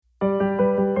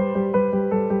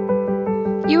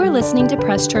You are listening to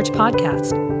Press Church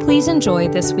Podcast. Please enjoy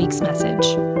this week's message.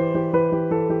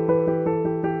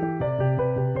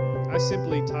 I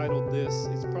simply titled this,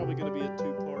 it's probably going to be a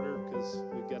two-parter because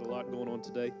we've got a lot going on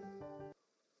today.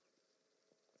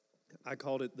 I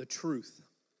called it The Truth.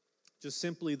 Just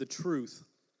simply the truth.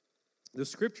 The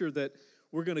scripture that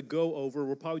we're going to go over,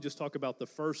 we'll probably just talk about the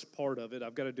first part of it.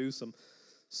 I've got to do some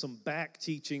back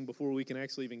teaching before we can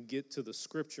actually even get to the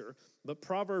scripture. But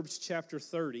Proverbs chapter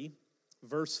 30,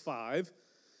 verse 5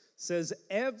 says,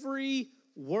 "Every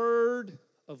word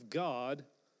of God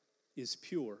is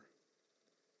pure.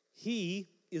 He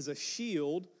is a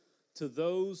shield to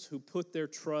those who put their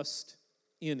trust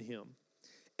in him."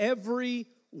 Every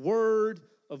word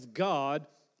of God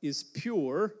is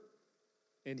pure,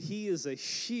 and he is a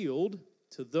shield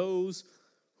to those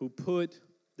who put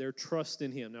their trust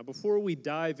in him. Now, before we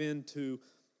dive into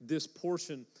this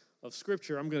portion of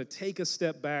Scripture, I'm going to take a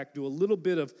step back, do a little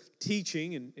bit of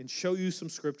teaching, and show you some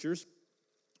Scriptures.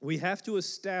 We have to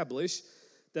establish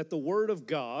that the Word of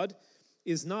God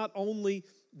is not only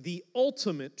the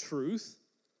ultimate truth,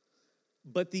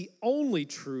 but the only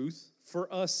truth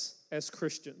for us as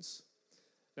Christians.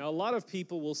 Now, a lot of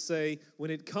people will say,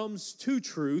 when it comes to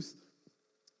truth,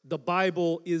 the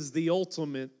Bible is the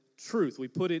ultimate truth. We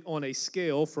put it on a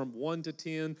scale from 1 to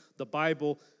 10, the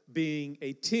Bible being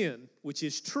a 10, which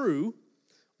is true,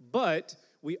 but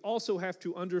we also have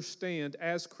to understand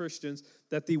as Christians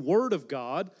that the Word of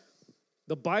God,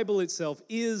 the Bible itself,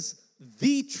 is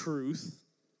the truth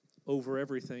over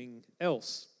everything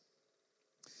else.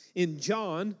 In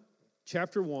John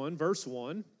chapter 1, verse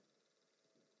 1,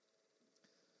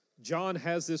 John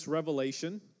has this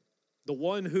revelation. The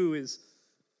one who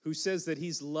says that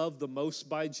he's loved the most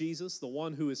by Jesus, the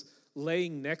one who is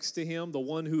laying next to him, the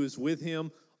one who is with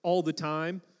him all the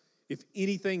time. If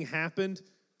anything happened,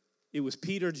 it was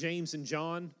Peter, James, and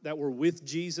John that were with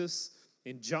Jesus,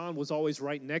 and John was always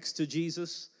right next to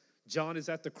Jesus. John is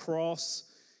at the cross,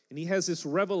 and he has this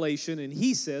revelation, and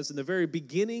he says in the very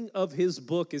beginning of his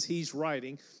book as he's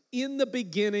writing, "In the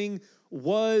beginning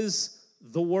was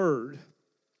the Word.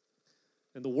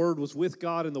 And the Word was with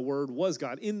God, and the Word was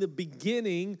God." In the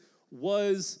beginning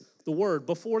was the Word.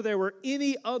 Before there were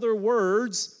any other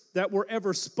words that were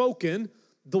ever spoken,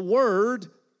 the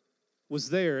Word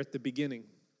was there at the beginning.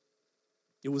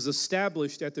 It was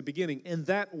established at the beginning, and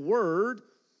that Word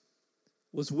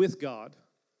was with God.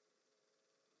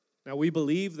 Now, we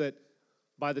believe that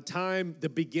by the time the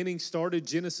beginning started,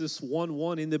 Genesis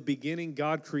 1:1, in the beginning,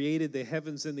 God created the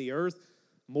heavens and the earth.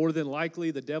 More than likely,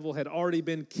 the devil had already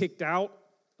been kicked out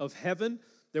of heaven.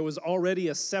 There was already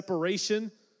a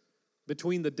separation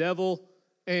between the devil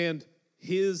and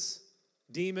his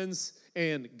demons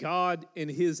and God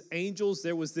and his angels.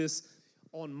 There was this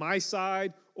on my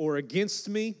side or against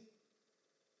me.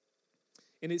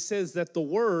 And it says that the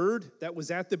Word that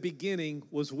was at the beginning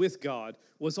was with God,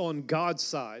 was on God's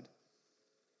side.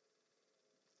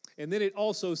 And then it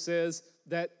also says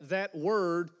that that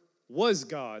Word was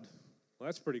God. Well,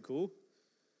 that's pretty cool.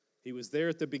 He was there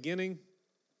at the beginning.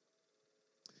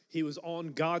 He was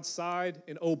on God's side,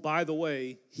 and oh, by the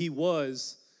way, he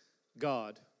was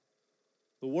God.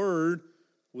 The Word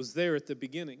was there at the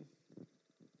beginning.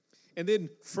 And then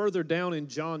further down in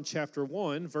John chapter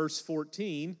 1, verse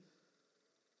 14,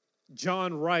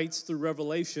 John writes through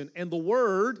Revelation, "And the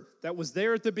Word that was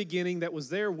there at the beginning, that was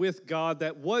there with God,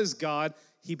 that was God,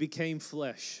 he became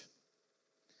flesh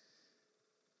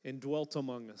and dwelt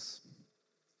among us."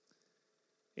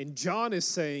 And John is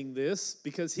saying this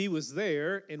because he was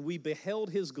there and we beheld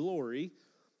his glory,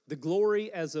 the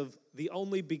glory as of the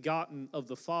only begotten of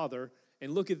the Father.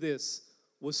 And look at this,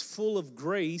 was full of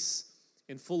grace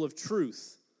and full of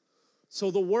truth.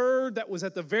 So the Word that was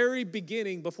at the very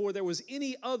beginning, before there was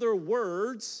any other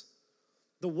words,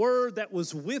 the Word that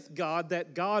was with God,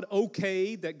 that God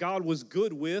okayed, that God was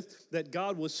good with, that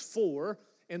God was for,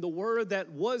 and the Word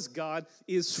that was God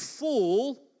is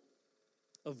full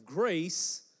of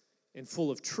grace and full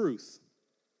of truth.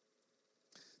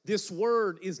 This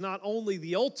Word is not only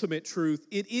the ultimate truth,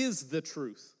 it is the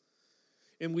truth.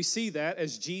 And we see that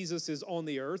as Jesus is on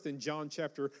the earth in John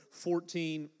chapter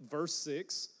 14, verse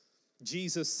 6.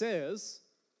 Jesus says,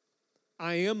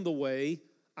 "I am the way,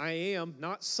 I am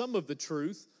not some of the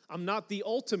truth, I'm not the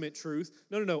ultimate truth.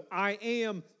 No, I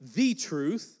am the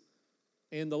truth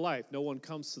and the life. No one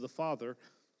comes to the Father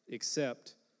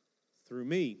except through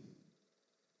me."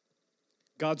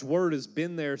 God's Word has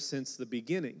been there since the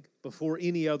beginning, before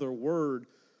any other word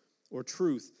or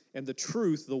truth. And the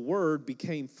truth, the Word,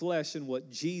 became flesh, and what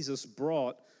Jesus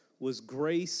brought was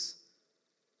grace,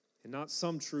 and not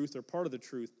some truth or part of the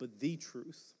truth, but the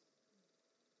truth.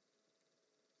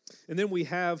 And then we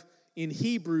have in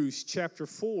Hebrews chapter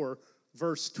 4,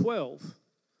 verse 12,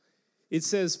 it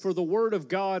says, "For the word of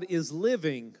God is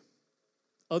living."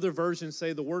 Other versions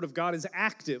say the word of God is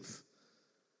active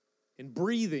and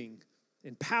breathing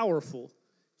and powerful,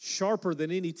 sharper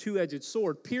than any two-edged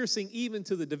sword, piercing even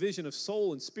to the division of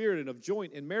soul and spirit and of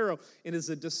joint and marrow, and is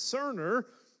a discerner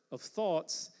of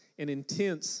thoughts and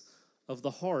intents of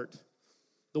the heart.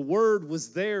 The word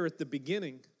was there at the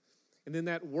beginning, and then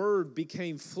that word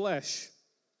became flesh.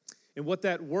 And what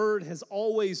that word has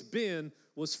always been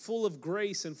was full of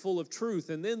grace and full of truth.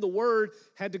 And then the word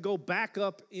had to go back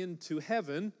up into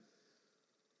heaven,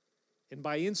 and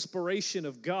by inspiration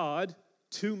of God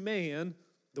to man,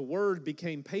 the word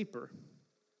became paper.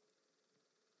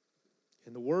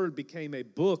 And the word became a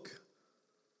book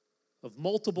of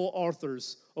multiple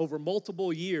authors over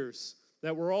multiple years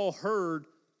that were all heard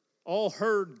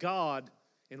God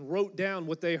and wrote down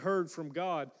what they heard from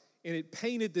God. And it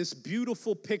painted this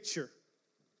beautiful picture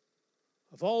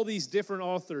of all these different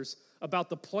authors about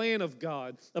the plan of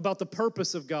God, about the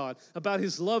purpose of God, about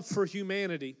his love for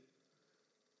humanity.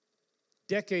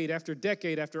 Decade after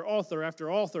decade after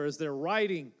author as they're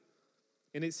writing.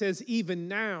 And it says even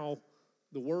now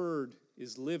the word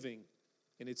is living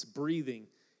and it's breathing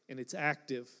and it's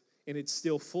active and it's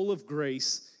still full of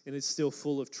grace and it's still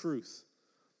full of truth.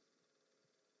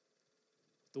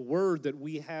 The word that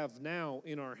we have now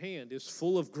in our hand is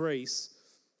full of grace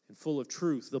and full of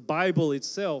truth. The Bible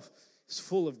itself is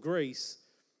full of grace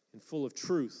and full of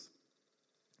truth.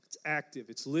 It's active,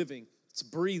 it's living, it's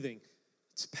breathing,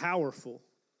 it's powerful.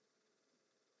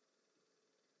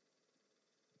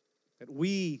 That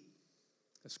we,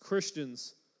 as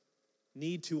Christians,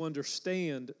 need to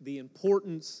understand the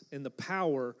importance and the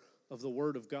power of the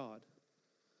Word of God.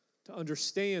 To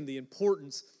understand the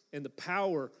importance and the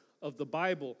power of the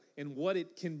Bible and what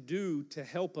it can do to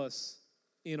help us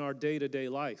in our day-to-day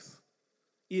life.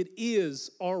 It is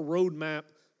our roadmap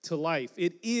to life.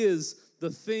 It is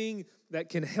the thing that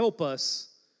can help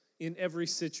us in every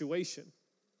situation.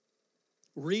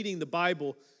 Reading the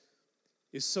Bible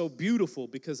is so beautiful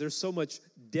because there's so much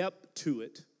depth to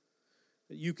it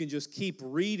that you can just keep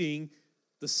reading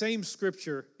the same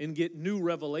scripture and get new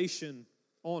revelation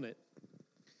on it.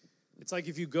 It's like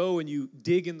if you go and you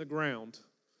dig in the ground.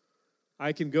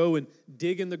 I can go and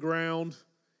dig in the ground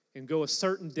and go a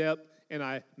certain depth, and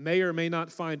I may or may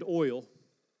not find oil.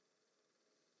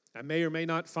 I may or may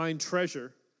not find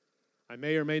treasure. I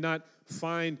may or may not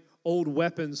find old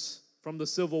weapons from the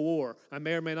Civil War. I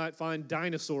may or may not find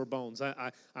dinosaur bones.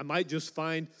 I might just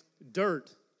find dirt.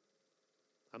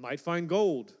 I might find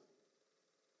gold.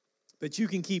 But you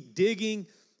can keep digging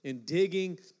and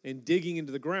digging and digging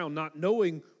into the ground, not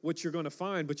knowing what you're going to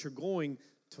find, but you're going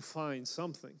to find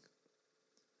something.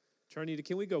 Charnita,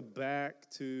 can we go back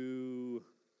to,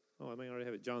 I may already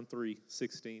have it, John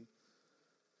 3:16.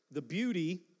 The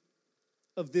beauty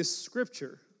of this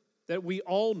scripture that we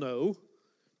all know,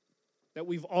 that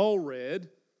we've all read,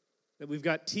 that we've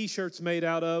got t-shirts made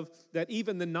out of, that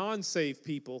even the non-saved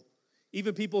people,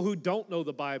 even people who don't know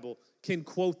the Bible, can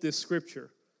quote this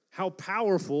scripture. How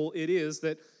powerful it is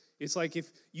that it's like if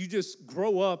you just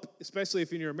grow up, especially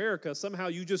if you're in America, somehow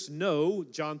you just know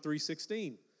John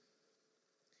 3:16.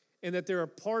 And that there are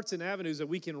parts and avenues that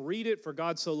we can read it. For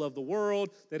God so loved the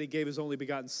world that he gave his only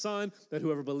begotten Son, that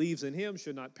whoever believes in him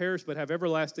should not perish but have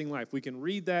everlasting life. We can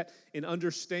read that and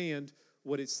understand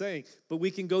what it's saying. But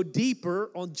we can go deeper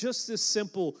on just this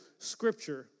simple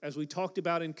scripture, as we talked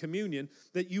about in communion,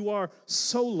 that you are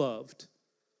so loved.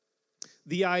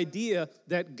 The idea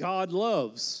that God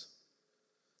loves.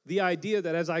 The idea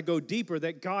that as I go deeper,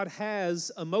 that God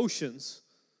has emotions.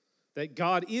 That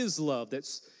God is love.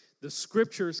 That's the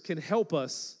scriptures can help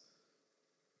us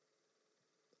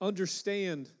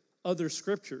understand other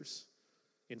scriptures.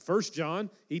 In 1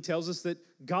 John, he tells us that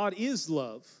God is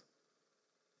love.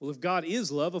 Well, if God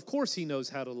is love, of course he knows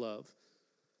how to love.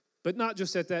 But not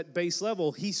just at that base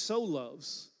level, he so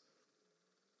loves.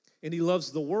 And he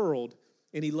loves the world,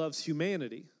 and he loves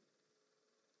humanity.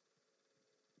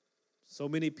 So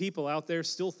many people out there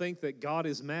still think that God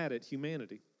is mad at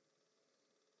humanity.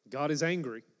 God is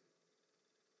angry.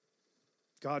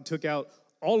 God took out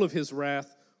all of his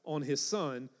wrath on his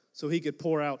Son so he could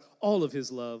pour out all of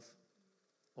his love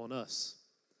on us.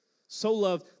 So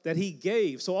loved that he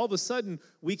gave. So all of a sudden,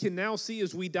 we can now see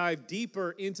as we dive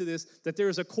deeper into this that there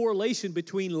is a correlation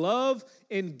between love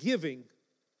and giving.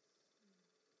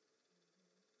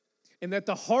 And that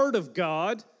the heart of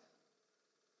God,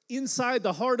 inside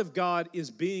the heart of God, is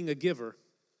being a giver.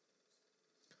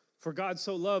 For God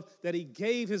so loved that he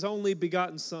gave his only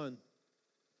begotten Son.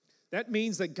 That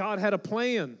means that God had a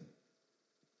plan.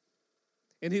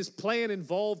 And his plan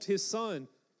involved his Son,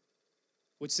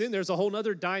 which then there's a whole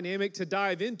other dynamic to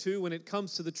dive into when it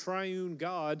comes to the triune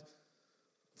God,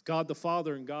 God the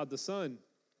Father and God the Son.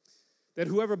 That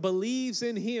whoever believes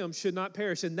in him should not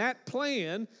perish. And that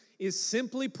plan is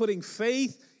simply putting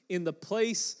faith in the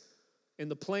place, in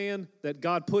the plan that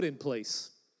God put in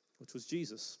place, which was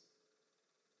Jesus.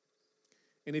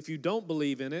 And if you don't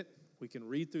believe in it, we can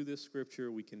read through this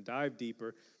scripture, we can dive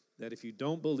deeper, that if you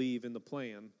don't believe in the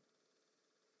plan,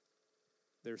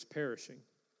 there's perishing.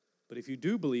 But if you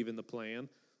do believe in the plan,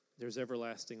 there's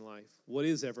everlasting life. What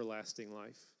is everlasting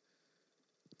life?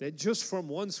 That just from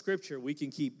one scripture, we can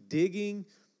keep digging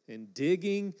and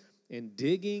digging and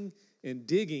digging and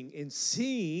digging and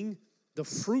seeing the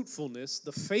fruitfulness,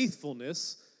 the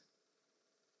faithfulness,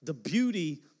 the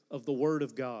beauty of the Word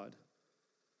of God.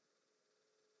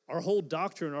 Our whole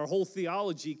doctrine, our whole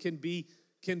theology can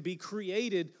be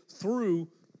created through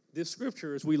this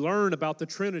scripture as we learn about the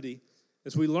Trinity,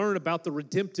 as we learn about the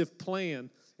redemptive plan,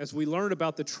 as we learn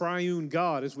about the triune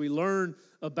God, as we learn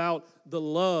about the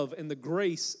love and the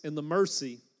grace and the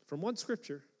mercy from one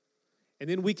scripture. And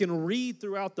then we can read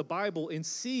throughout the Bible and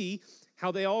see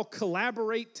how they all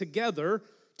collaborate together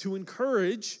to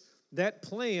encourage that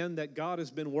plan that God has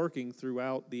been working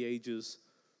throughout the ages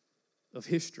of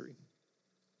history.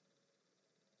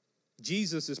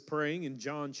 Jesus is praying in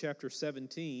John chapter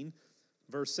 17,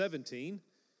 verse 17.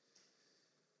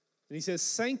 And he says,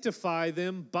 sanctify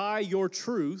them by your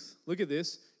truth. Look at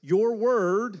this. Your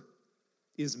word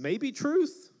is maybe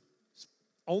truth.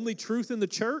 Only truth in the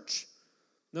church?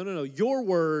 No. Your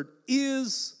word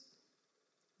is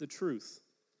the truth.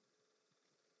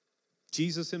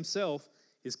 Jesus himself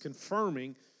is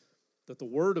confirming that the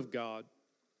word of God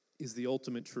is the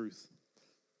ultimate truth.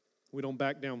 We don't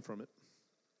back down from it.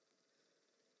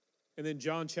 And then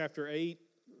John chapter 8,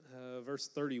 verse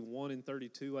 31 and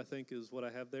 32, I think is what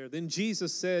I have there. Then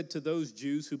Jesus said to those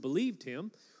Jews who believed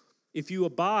him, if you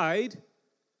abide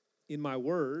in my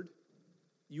word,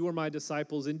 you are my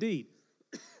disciples indeed.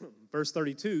 Verse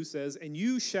 32 says, and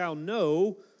you shall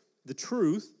know the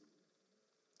truth.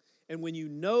 And when you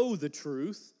know the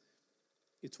truth,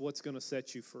 it's what's going to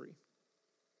set you free.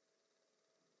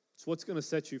 It's what's going to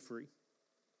set you free.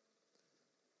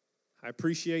 I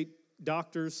appreciate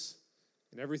doctors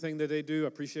and everything that they do. I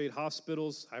appreciate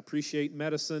hospitals. I appreciate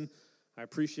medicine. I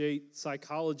appreciate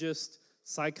psychologists,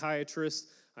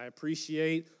 psychiatrists. I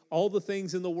appreciate all the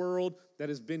things in the world that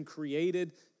has been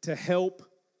created to help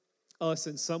us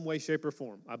in some way, shape, or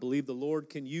form. I believe the Lord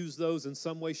can use those in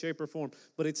some way, shape, or form.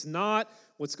 But it's not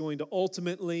what's going to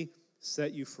ultimately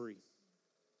set you free.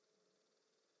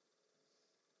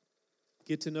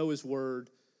 Get to know his word.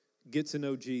 Get to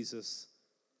know Jesus.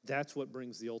 That's what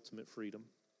brings the ultimate freedom.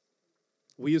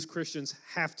 We as Christians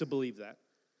have to believe that.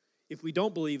 If we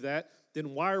don't believe that,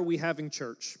 then why are we having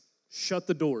church? Shut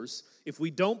the doors. If we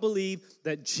don't believe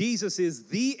that Jesus is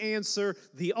the answer,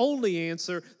 the only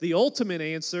answer, the ultimate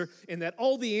answer, and that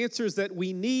all the answers that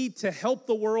we need to help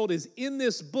the world is in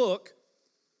this book,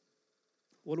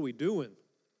 what are we doing?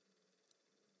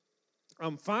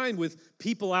 I'm fine with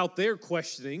people out there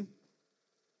questioning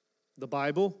the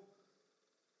Bible,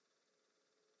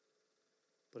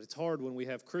 but it's hard when we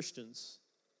have Christians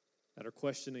that are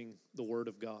questioning the Word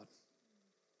of God.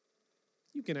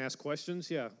 You can ask questions,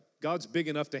 yeah. God's big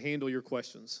enough to handle your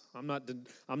questions. I'm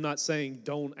not saying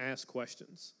don't ask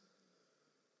questions.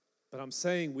 But I'm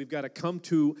saying we've got to come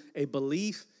to a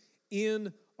belief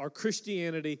in our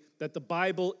Christianity that the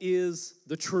Bible is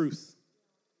the truth.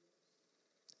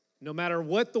 No matter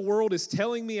what the world is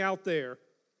telling me out there,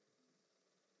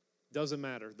 doesn't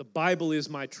matter. The Bible is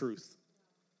my truth.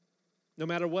 No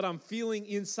matter what I'm feeling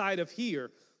inside of here,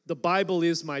 the Bible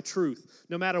is my truth.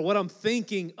 No matter what I'm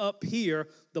thinking up here,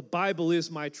 the Bible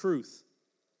is my truth.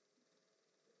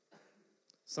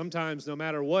 Sometimes, no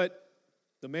matter what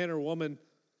the man or woman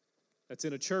that's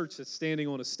in a church that's standing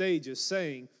on a stage is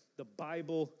saying, the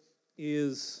Bible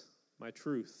is my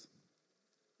truth.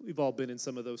 We've all been in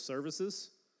some of those services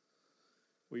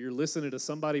where you're listening to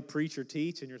somebody preach or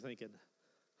teach and you're thinking,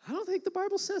 I don't think the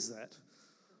Bible says that.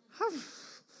 I've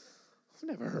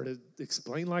never heard it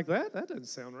explained like that. That doesn't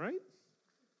sound right.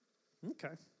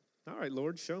 Okay. All right,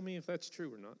 Lord, show me if that's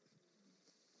true or not.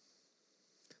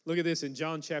 Look at this in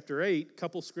John chapter 8,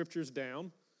 couple scriptures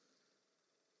down.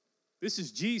 This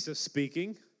is Jesus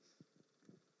speaking.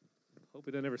 Hope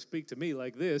he doesn't ever speak to me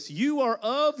like this. You are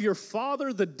of your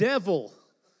father the devil.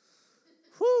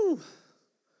 Whew.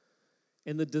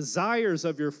 And the desires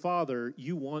of your father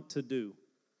you want to do.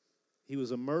 He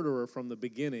was a murderer from the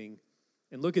beginning.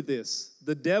 And look at this.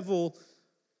 The devil,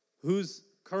 who's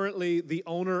currently the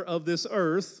owner of this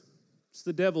earth, It's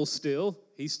the devil still.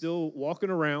 He's still walking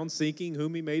around seeking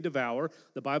whom he may devour.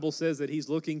 The Bible says that he's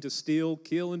looking to steal,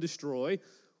 kill, and destroy.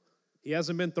 He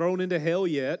hasn't been thrown into hell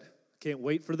yet. Can't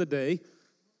wait for the day.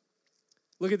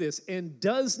 Look at this. And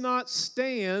does not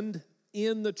stand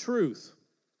in the truth,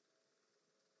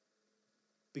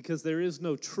 because there is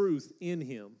no truth in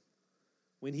him.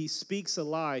 When he speaks a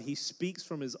lie, he speaks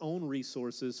from his own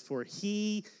resources, for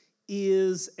he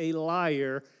is a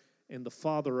liar and the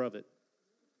father of it.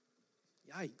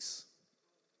 Yikes.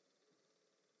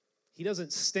 He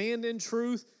doesn't stand in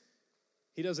truth.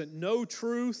 He doesn't know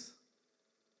truth.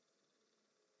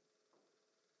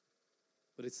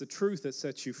 But it's the truth that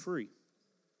sets you free.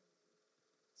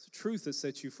 It's the truth that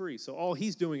sets you free. So all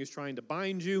he's doing is trying to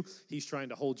bind you. He's trying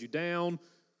to hold you down.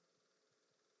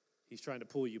 He's trying to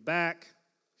pull you back.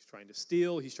 He's trying to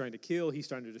steal. He's trying to kill. He's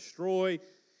trying to destroy.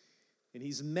 And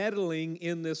he's meddling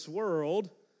in this world.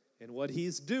 And what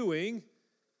he's doing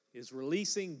is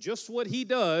releasing just what he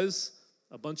does,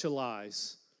 a bunch of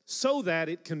lies, so that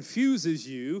it confuses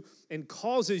you and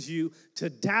causes you to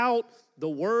doubt the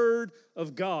word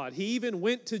of God. He even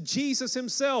went to Jesus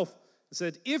himself and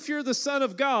said, if you're the Son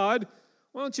of God,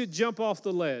 why don't you jump off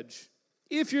the ledge?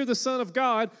 If you're the Son of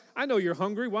God, I know you're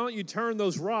hungry. Why don't you turn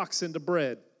those rocks into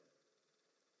bread?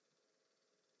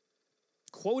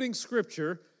 Quoting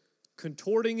Scripture,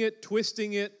 contorting it,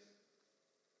 twisting it,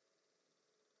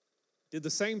 did the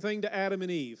same thing to Adam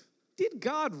and Eve. Did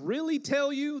God really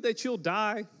tell you that you'll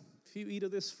die if you eat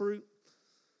of this fruit?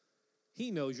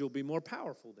 He knows you'll be more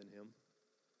powerful than him.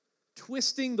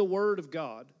 Twisting the word of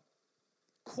God,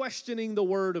 questioning the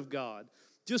word of God,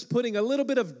 just putting a little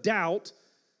bit of doubt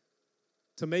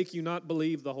to make you not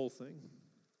believe the whole thing.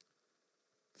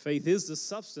 Faith is the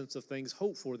substance of things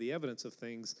hoped for, the evidence of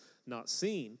things not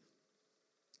seen.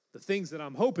 The things that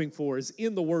I'm hoping for is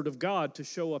in the word of God to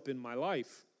show up in my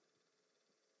life.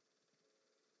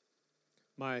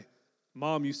 My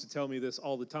mom used to tell me this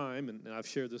all the time, and I've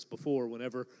shared this before.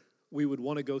 Whenever we would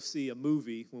want to go see a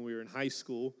movie when we were in high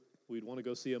school, we'd want to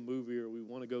go see a movie or we'd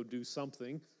want to go do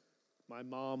something, my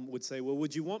mom would say, well,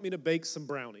 would you want me to bake some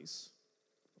brownies?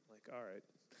 I'm like, all right,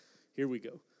 here we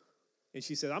go. And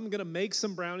she said, I'm going to make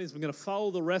some brownies. I'm going to follow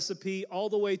the recipe all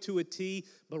the way to a T,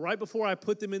 but right before I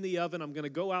put them in the oven, I'm going to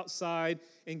go outside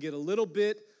and get a little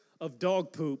bit of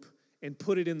dog poop and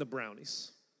put it in the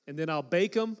brownies. And then I'll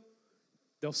bake them.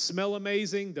 They'll smell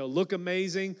amazing. They'll look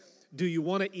amazing. Do you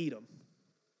want to eat them?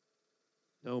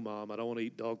 No, Mom, I don't want to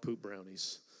eat dog poop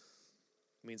brownies.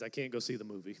 It means I can't go see the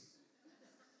movie.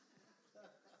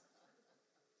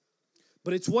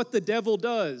 But it's what the devil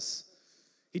does.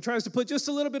 He tries to put just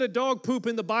a little bit of dog poop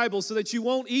in the Bible so that you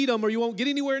won't eat them or you won't get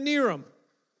anywhere near them.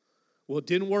 Well, it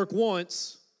didn't work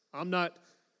once.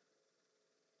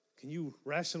 Can you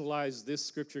rationalize this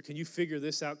scripture? Can you figure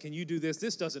this out? Can you do this?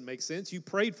 This doesn't make sense. You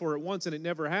prayed for it once and it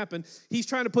never happened. He's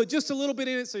trying to put just a little bit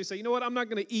in it so you say, you know what? I'm not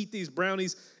going to eat these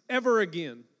brownies ever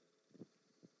again.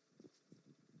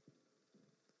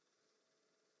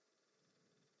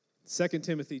 2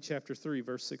 Timothy chapter 3,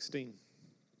 verse 16.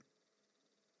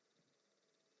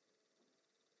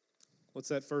 What's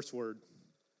that first word?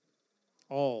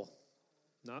 All.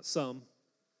 Not some.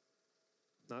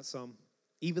 Not some.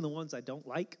 Even the ones I don't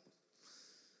like.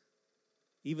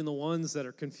 Even the ones that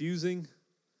are confusing.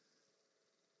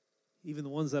 Even the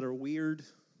ones that are weird.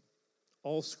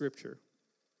 All Scripture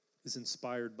is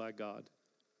inspired by God.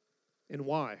 And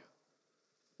why?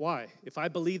 Why? If I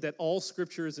believe that all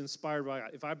Scripture is inspired by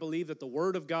God, if I believe that the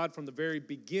Word of God from the very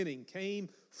beginning came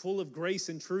full of grace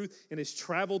and truth and has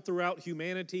traveled throughout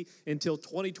humanity until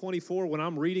 2024, when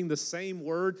I'm reading the same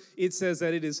Word, it says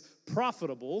that it is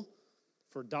profitable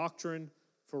for doctrine,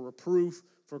 for reproof,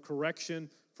 for correction,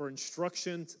 for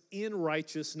instructions in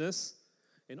righteousness.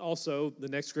 And also, the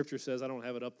next scripture says, I don't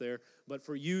have it up there, but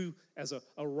for you as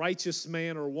a righteous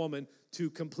man or woman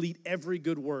to complete every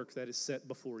good work that is set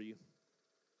before you.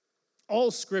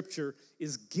 All Scripture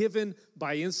is given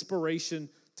by inspiration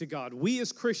to God. We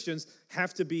as Christians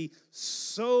have to be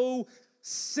so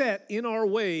set in our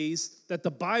ways that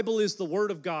the Bible is the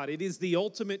Word of God. It is the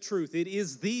ultimate truth. It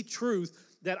is the truth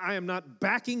that I am not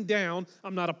backing down.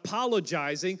 I'm not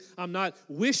apologizing. I'm not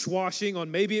wish-washing on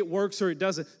maybe it works or it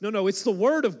doesn't. No, it's the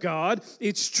Word of God.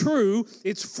 It's true.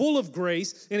 It's full of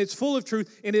grace and it's full of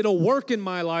truth and it'll work in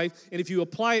my life. And if you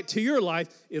apply it to your life,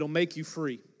 it'll make you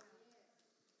free.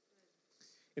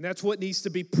 And that's what needs to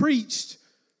be preached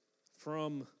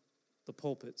from the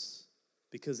pulpits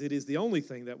because it is the only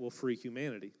thing that will free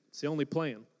humanity. It's the only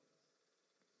plan.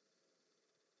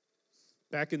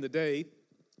 Back in the day,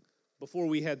 before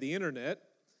we had the internet,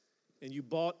 and you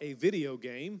bought a video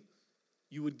game,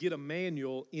 you would get a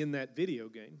manual in that video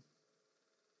game.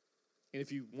 And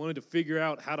if you wanted to figure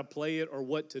out how to play it or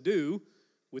what to do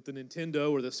with the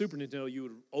Nintendo or the Super Nintendo, you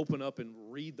would open up and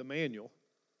read the manual.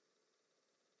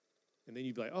 And then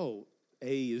you'd be like, oh,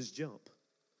 A is jump.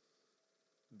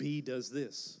 B does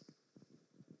this.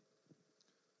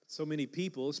 So many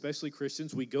people, especially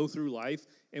Christians, we go through life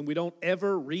and we don't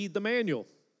ever read the manual.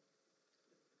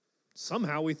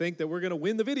 Somehow we think that we're going to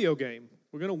win the video game.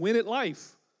 We're going to win at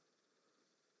life.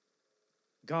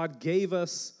 God gave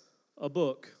us a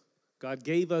book. God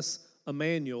gave us a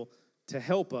manual to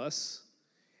help us,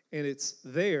 and it's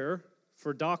there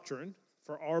for doctrine,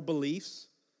 for our beliefs,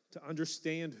 to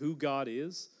understand who God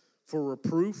is, for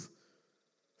reproof,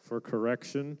 for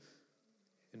correction,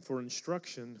 and for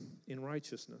instruction in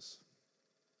righteousness,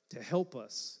 to help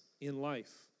us in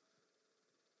life.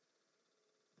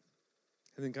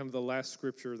 And then kind of the last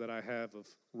scripture that I have of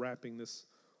wrapping this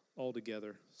all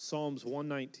together, Psalms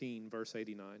 119, verse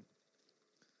 89.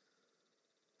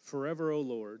 Forever, O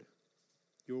Lord,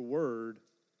 your word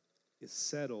is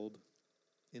settled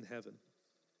in heaven.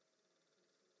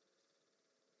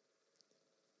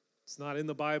 It's not in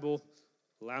the Bible.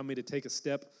 Allow me to take a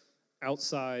step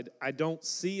outside. I don't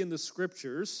see in the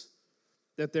scriptures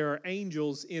that there are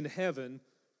angels in heaven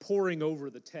poring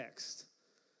over the text,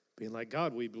 being like,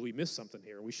 God, we missed something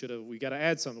here. We got to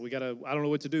add something. I don't know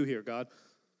what to do here, God.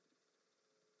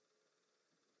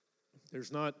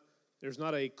 There's not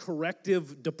a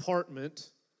corrective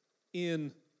department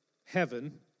in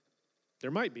heaven.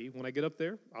 There might be. When I get up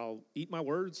there, I'll eat my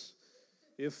words,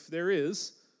 if there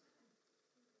is,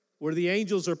 where the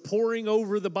angels are poring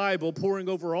over the Bible, poring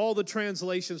over all the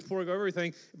translations, poring over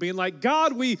everything, being like,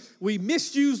 God, we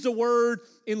misused a word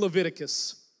in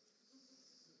Leviticus.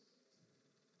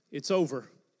 It's over.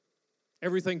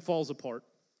 Everything falls apart.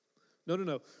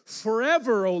 No.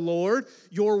 Forever, O Lord,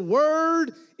 your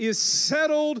word is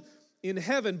settled in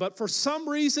heaven. But for some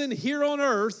reason here on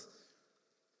earth,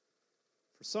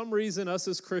 for some reason us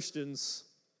as Christians,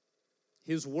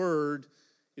 his word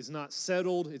is not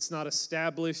settled, it's not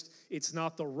established, it's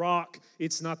not the rock,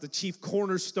 it's not the chief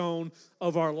cornerstone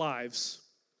of our lives.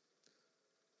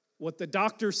 What the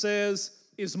doctor says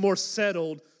is more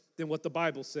settled than what the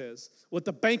Bible says. What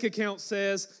the bank account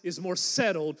says is more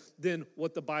settled than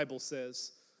what the Bible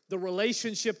says. The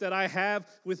relationship that I have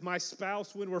with my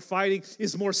spouse when we're fighting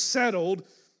is more settled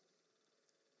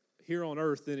here on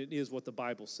earth than it is what the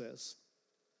Bible says.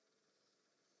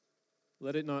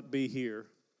 Let it not be here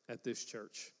at this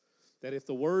church, that if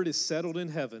the word is settled in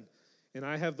heaven, and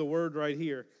I have the word right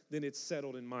here, then it's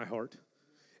settled in my heart.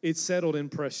 It's settled in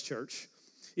Press Church.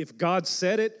 If God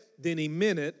said it, then he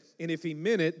meant it, and if he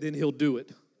meant it, then he'll do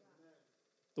it.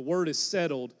 The word is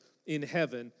settled in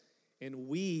heaven, and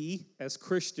we as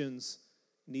Christians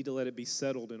need to let it be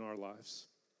settled in our lives.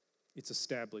 It's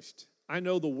established. I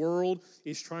know the world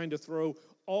is trying to throw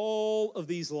all of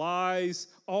these lies,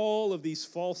 all of these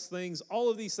false things, all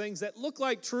of these things that look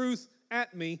like truth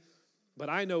at me, but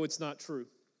I know it's not true.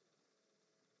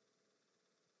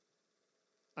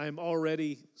 I am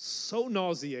already so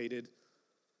nauseated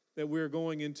that we're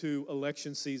going into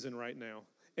election season right now.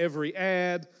 Every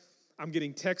ad, I'm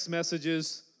getting text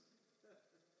messages,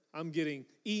 I'm getting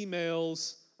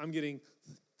emails, I'm getting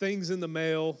things in the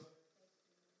mail.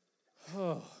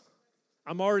 Oh,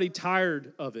 I'm already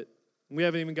tired of it. We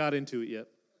haven't even got into it yet.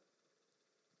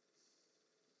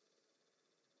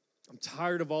 I'm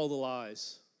tired of all the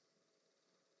lies.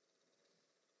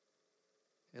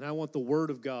 And I want the Word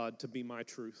of God to be my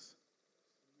truth,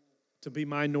 to be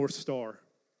my North Star,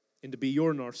 and to be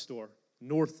your North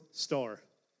Star.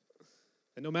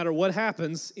 And no matter what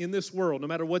happens in this world, no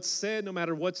matter what's said, no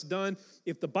matter what's done,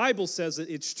 if the Bible says it,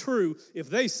 it's true. If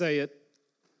they say it,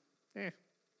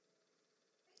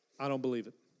 I don't believe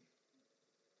it.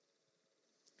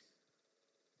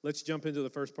 Let's jump into the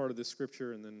first part of this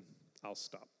scripture, and then I'll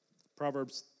stop.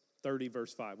 Proverbs 30,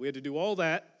 verse 5. We had to do all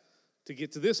that to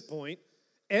get to this point.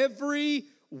 Every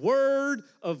word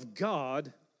of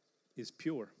God is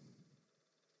pure.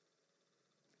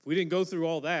 If we didn't go through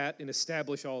all that and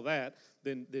establish all that,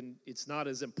 then it's not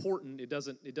as important. It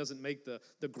doesn't make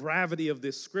the gravity of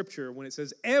this scripture when it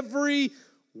says every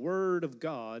word of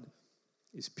God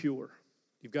is pure.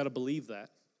 You've got to believe that.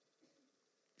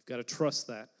 You've got to trust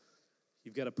that.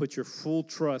 You've got to put your full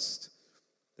trust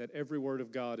that every word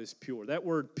of God is pure. That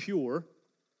word pure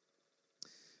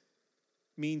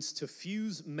means to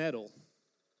fuse metal.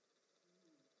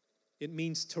 It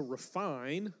means to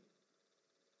refine,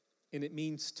 and it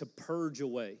means to purge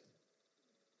away.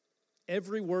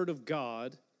 Every word of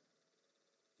God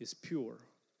is pure.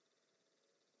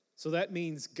 So that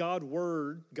means God's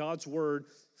word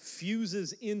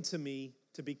fuses into me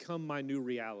to become my new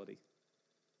reality.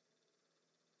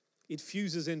 it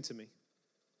fuses into me.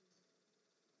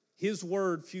 His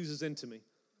word fuses into me.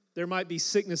 There might be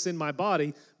sickness in my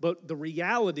body, but the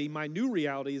reality, my new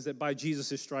reality, is that by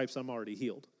Jesus' stripes, I'm already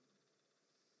healed.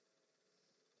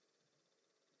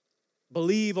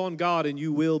 Believe on God and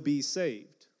you will be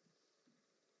saved.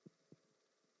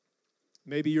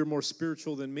 Maybe you're more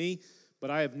spiritual than me, but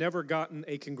I have never gotten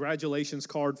a congratulations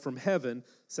card from heaven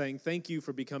saying, thank you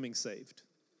for becoming saved.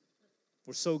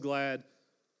 We're so glad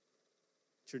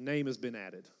that your name has been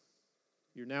added.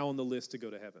 You're now on the list to go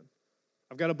to heaven.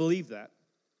 I've got to believe that.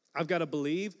 I've got to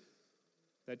believe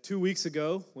that 2 weeks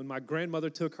ago, when my grandmother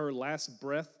took her last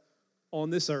breath on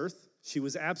this earth, she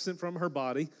was absent from her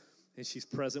body, and she's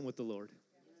present with the Lord.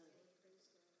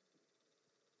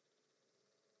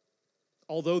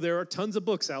 Although there are tons of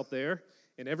books out there,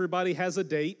 and everybody has a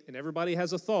date, and everybody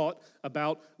has a thought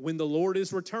about when the Lord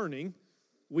is returning,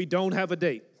 we don't have a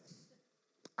date.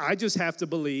 I just have to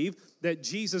believe that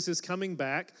Jesus is coming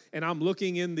back, and I'm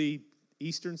looking in the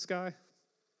eastern sky,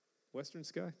 western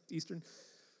sky, eastern,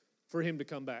 for him to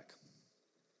come back.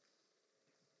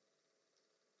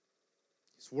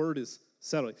 His word is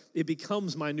settled. It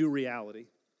becomes my new reality.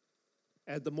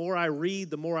 And the more I read,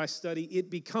 the more I study,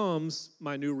 it becomes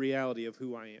my new reality of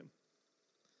who I am.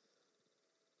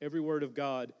 Every word of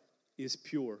God is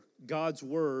pure. God's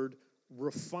word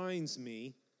refines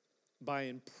me by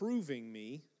improving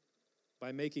me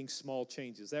by making small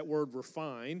changes. That word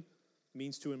refine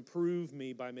means to improve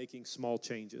me by making small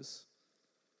changes.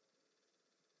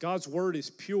 God's word is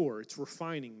pure. It's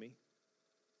refining me.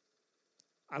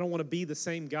 I don't want to be the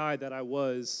same guy that I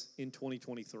was in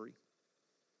 2023.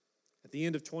 At the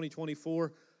end of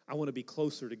 2024, I want to be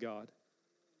closer to God.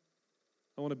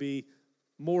 I want to be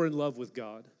more in love with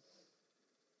God.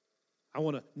 I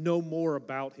want to know more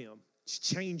about him. It's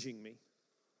changing me.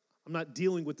 I'm not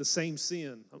dealing with the same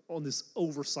sin on this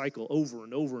cycle over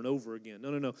and over and over again.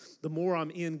 No. The more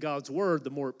I'm in God's word, the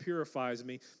more it purifies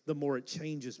me, the more it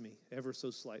changes me ever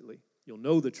so slightly. You'll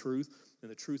know the truth,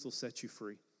 and the truth will set you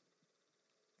free.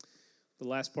 The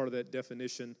last part of that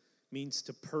definition means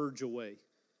to purge away.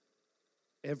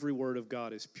 Every word of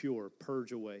God is pure,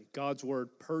 purge away. God's word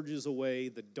purges away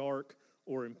the dark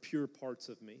or impure parts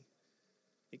of me.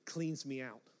 It cleans me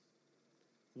out,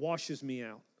 washes me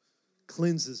out,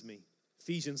 cleanses me.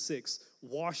 Ephesians 6,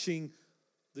 washing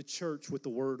the church with the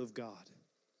word of God.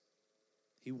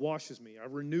 He washes me. I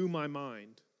renew my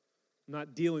mind. I'm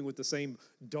not dealing with the same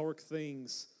dark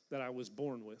things that I was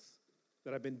born with,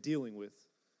 that I've been dealing with.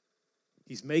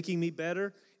 He's making me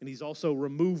better, and he's also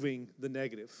removing the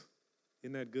negative.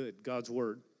 Isn't that good? God's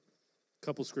word. A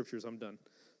couple scriptures, I'm done.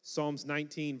 Psalms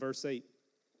 19, verse 8.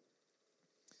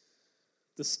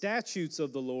 The statutes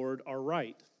of the Lord are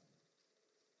right.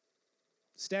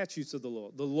 Statutes of the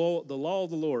Lord. The law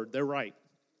of the Lord, they're right.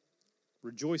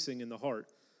 Rejoicing in the heart.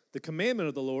 The commandment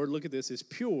of the Lord, look at this, is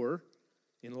pure,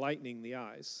 enlightening the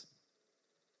eyes.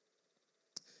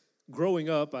 Growing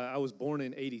up, I was born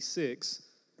in 86.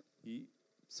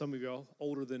 Some of y'all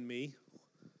older than me,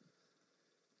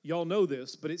 y'all know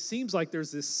this, but it seems like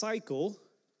there's this cycle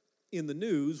in the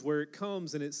news where it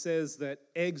comes and it says that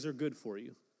eggs are good for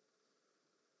you.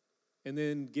 And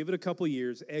then give it a couple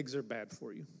years, eggs are bad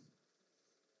for you.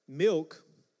 Milk's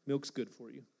good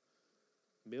for you.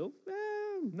 Milk,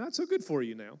 not so good for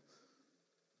you now.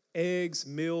 Eggs,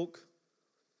 milk.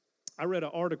 I read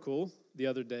an article the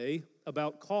other day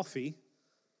about coffee,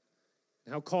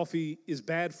 and how coffee is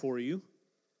bad for you,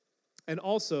 and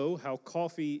also how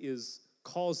coffee is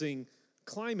causing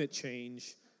climate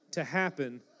change to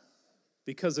happen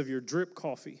because of your drip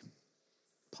coffee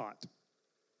pot.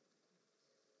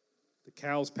 The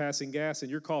cows passing gas in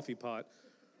your coffee pot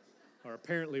are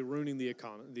apparently ruining the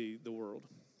economy, the world.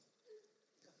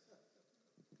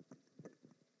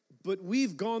 But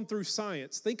we've gone through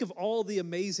science. Think of all the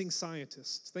amazing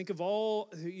scientists. Think of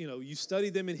all, you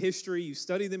study them in history, you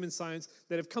study them in science,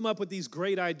 that have come up with these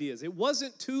great ideas. It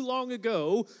wasn't too long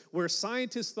ago where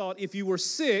scientists thought if you were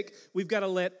sick, we've got to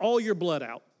let all your blood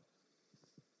out.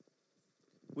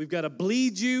 We've got to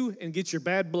bleed you and get your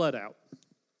bad blood out.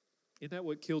 Isn't that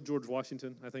what killed George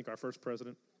Washington, I think, our first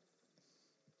president?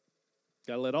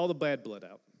 Got to let all the bad blood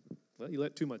out. Well, you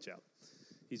let too much out.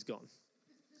 He's gone.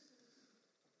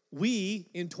 We,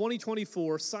 in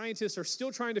 2024, scientists are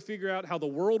still trying to figure out how the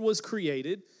world was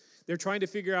created. They're trying to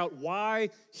figure out why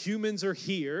humans are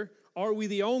here. Are we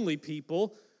the only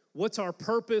people? What's our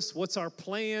purpose? What's our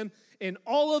plan? And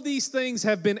all of these things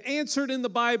have been answered in the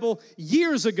Bible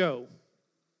years ago.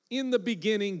 In the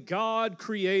beginning, God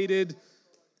created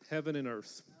heaven and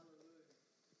earth.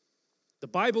 The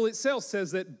Bible itself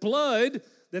says that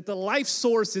that the life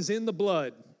source is in the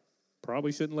blood.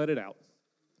 Probably shouldn't let it out.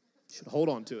 You should hold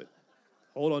on to it.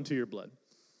 Hold on to your blood.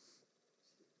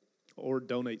 Or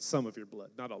donate some of your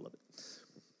blood, not all of it.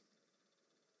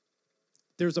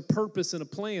 There's a purpose and a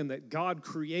plan that God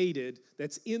created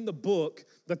that's in the book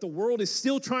that the world is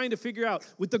still trying to figure out.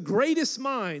 With the greatest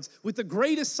minds, with the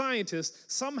greatest scientists,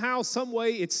 somehow, some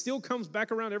way, it still comes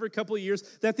back around every couple of years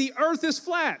that the earth is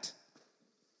flat.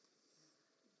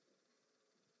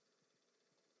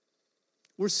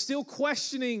 We're still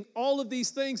questioning all of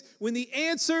these things when the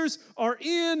answers are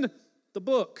in the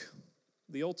book,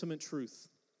 the ultimate truth.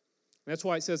 That's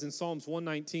why it says in Psalms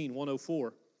 119,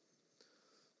 104,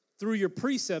 through your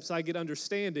precepts I get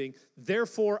understanding,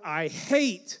 therefore I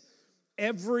hate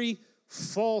every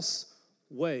false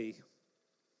way.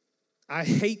 I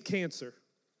hate cancer.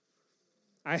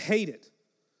 I hate it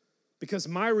because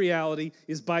my reality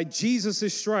is by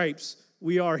Jesus' stripes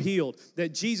we are healed.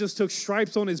 That Jesus took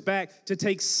stripes on his back to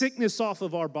take sickness off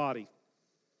of our body.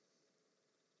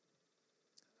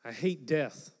 I hate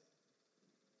death.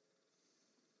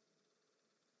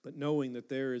 But knowing that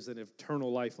there is an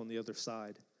eternal life on the other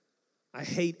side. I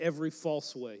hate every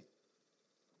false way.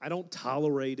 I don't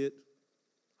tolerate it.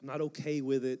 I'm not okay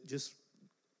with it. Just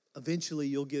eventually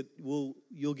you'll get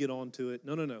onto it.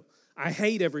 No. I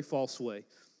hate every false way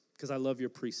because I love your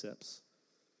precepts.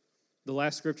 The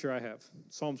last scripture I have,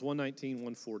 Psalms 119,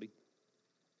 140.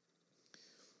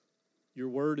 Your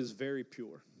word is very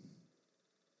pure.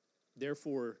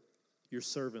 Therefore, your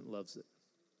servant loves it.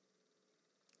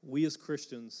 We as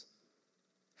Christians,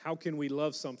 how can we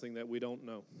love something that we don't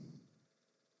know?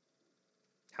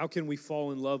 How can we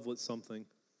fall in love with something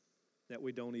that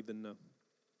we don't even know?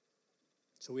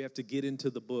 So we have to get into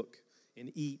the book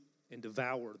and eat and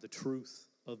devour the truth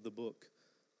of the book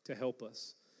to help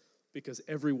us, because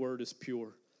every word is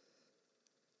pure.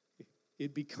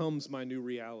 It becomes my new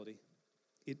reality.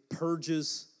 It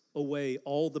purges away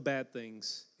all the bad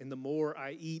things, and the more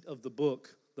I eat of the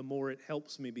book, the more it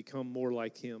helps me become more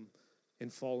like him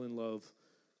and fall in love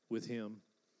with him.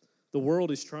 The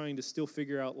world is trying to still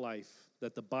figure out life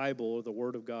that the Bible or the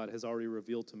Word of God has already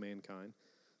revealed to mankind.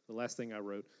 The last thing I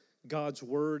wrote, God's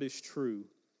Word is true,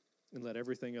 and let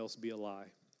everything else be a lie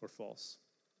or false.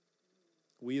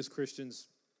 We as Christians,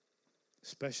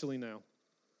 especially now,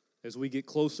 as we get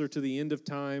closer to the end of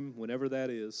time, whenever that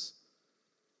is,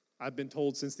 I've been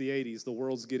told since the 80s the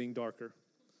world's getting darker.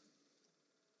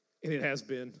 And it has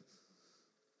been.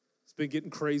 It's been getting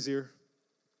crazier,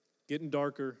 getting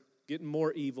darker, getting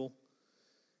more evil.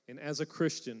 And as a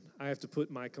Christian, I have to put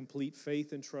my complete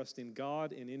faith and trust in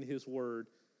God and in his word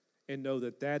and know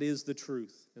that that is the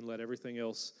truth and let everything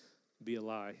else be a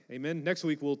lie. Amen? Next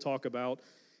week we'll talk about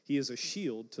he is a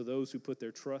shield to those who put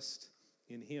their trust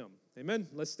in him. Amen?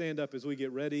 Let's stand up as we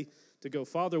get ready to go.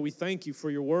 Father, we thank you for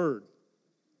your word.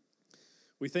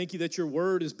 We thank you that your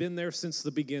word has been there since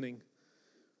the beginning.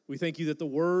 We thank you that the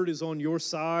word is on your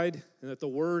side and that the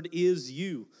word is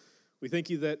you. We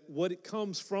thank you that what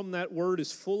comes from that word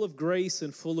is full of grace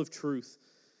and full of truth.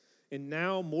 And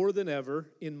now more than ever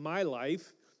in my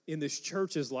life, in this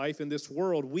church's life, in this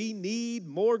world, we need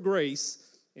more grace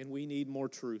and we need more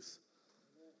truth.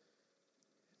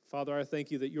 Father, I thank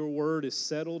you that your word is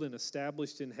settled and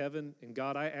established in heaven. And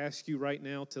God, I ask you right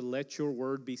now to let your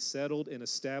word be settled and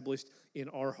established in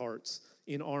our hearts,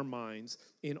 in our minds,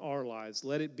 in our lives.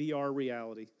 Let it be our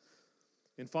reality.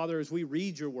 And Father, as we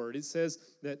read your word, it says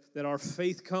that our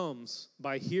faith comes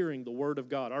by hearing the word of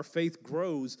God. Our faith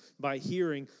grows by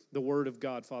hearing the word of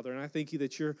God, Father. And I thank you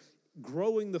that you're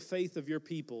growing the faith of your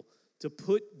people to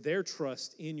put their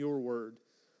trust in your word.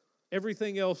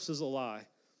 Everything else is a lie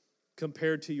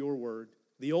compared to your word,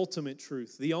 the ultimate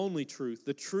truth, the only truth,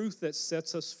 the truth that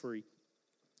sets us free.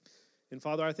 And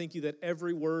Father, I thank you that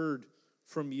every word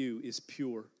from you is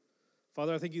pure.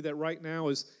 Father, I thank you that right now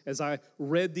as I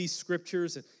read these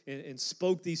scriptures and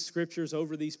spoke these scriptures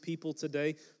over these people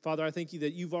today, Father, I thank you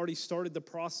that you've already started the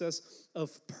process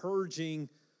of purging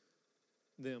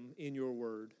them in your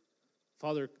word.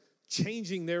 Father,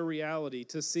 changing their reality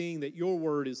to seeing that your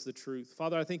word is the truth.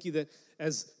 Father, I thank you that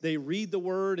as they read the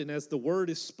word and as the word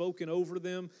is spoken over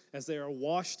them, as they are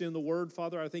washed in the word,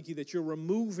 Father, I thank you that you're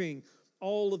removing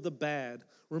all of the bad,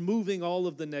 removing all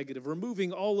of the negative,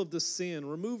 removing all of the sin,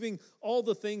 removing all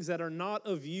the things that are not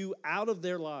of you out of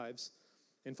their lives.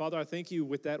 And Father, I thank you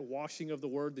with that washing of the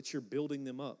word that you're building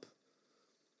them up.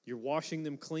 You're washing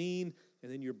them clean,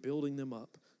 and then you're building them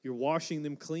up. You're washing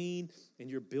them clean, and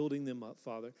you're building them up,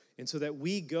 Father. And so that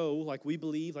we go, like we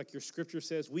believe, like your scripture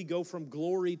says, we go from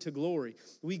glory to glory.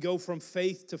 We go from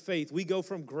faith to faith. We go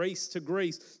from grace to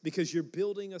grace because you're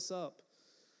building us up.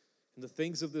 And the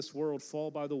things of this world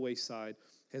fall by the wayside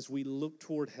as we look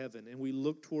toward heaven and we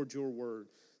look toward your word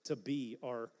to be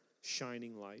our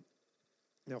shining light.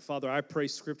 Now, Father, I pray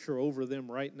Scripture over them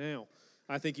right now.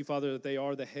 I thank you, Father, that they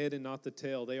are the head and not the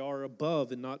tail. They are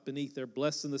above and not beneath. They're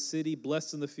blessed in the city,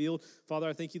 blessed in the field. Father,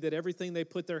 I thank you that everything they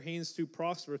put their hands to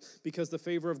prospers because the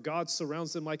favor of God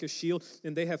surrounds them like a shield,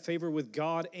 and they have favor with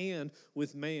God and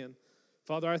with man.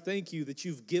 Father, I thank you that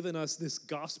you've given us this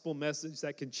gospel message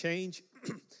that can change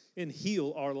and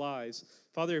heal our lives.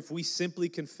 Father, if we simply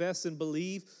confess and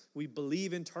believe, we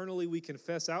believe internally, we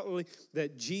confess outwardly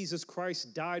that Jesus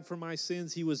Christ died for my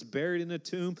sins, he was buried in a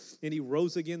tomb, and he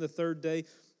rose again the third day,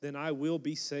 then I will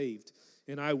be saved,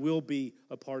 and I will be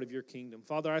a part of your kingdom.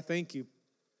 Father, I thank you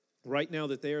right now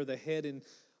that they are the head and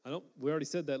we already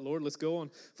said that, Lord. Let's go on.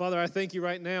 Father, I thank you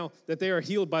right now that they are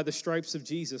healed by the stripes of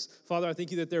Jesus. Father, I thank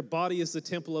you that their body is the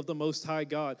temple of the Most High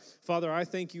God. Father, I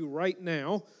thank you right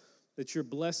now that you're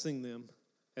blessing them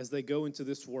as they go into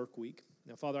this work week.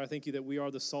 Now, Father, I thank you that we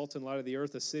are the salt and light of the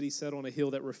earth, a city set on a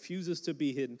hill that refuses to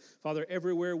be hidden. Father,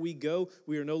 everywhere we go,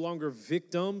 we are no longer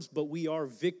victims, but we are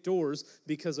victors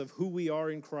because of who we are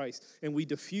in Christ. And we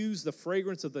diffuse the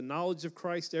fragrance of the knowledge of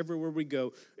Christ everywhere we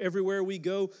go. Everywhere we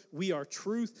go, we are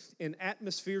truth and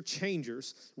atmosphere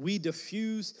changers. We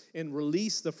diffuse and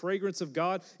release the fragrance of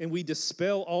God, and we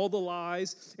dispel all the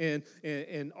lies and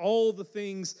all the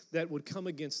things that would come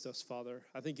against us, Father.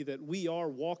 I thank you that we are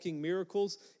walking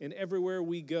miracles, and everywhere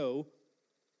we go,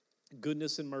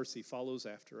 goodness and mercy follows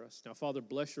after us. Now, Father,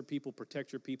 bless your people,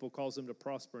 protect your people, cause them to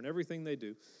prosper in everything they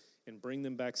do, and bring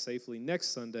them back safely next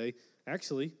Sunday,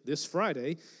 actually this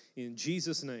Friday, in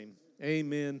Jesus' name.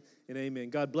 Amen and amen.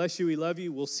 God bless you. We love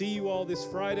you. We'll see you all this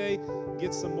Friday.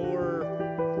 Get some more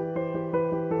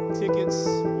tickets,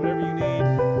 whatever you need.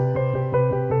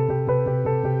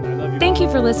 Thank you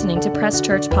for listening to Press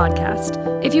Church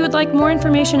Podcast. If you would like more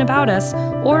information about us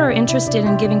or are interested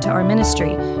in giving to our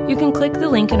ministry, you can click the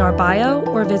link in our bio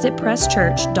or visit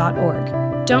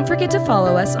presschurch.org. Don't forget to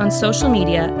follow us on social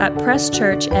media at Press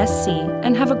Church SC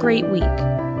and have a great week.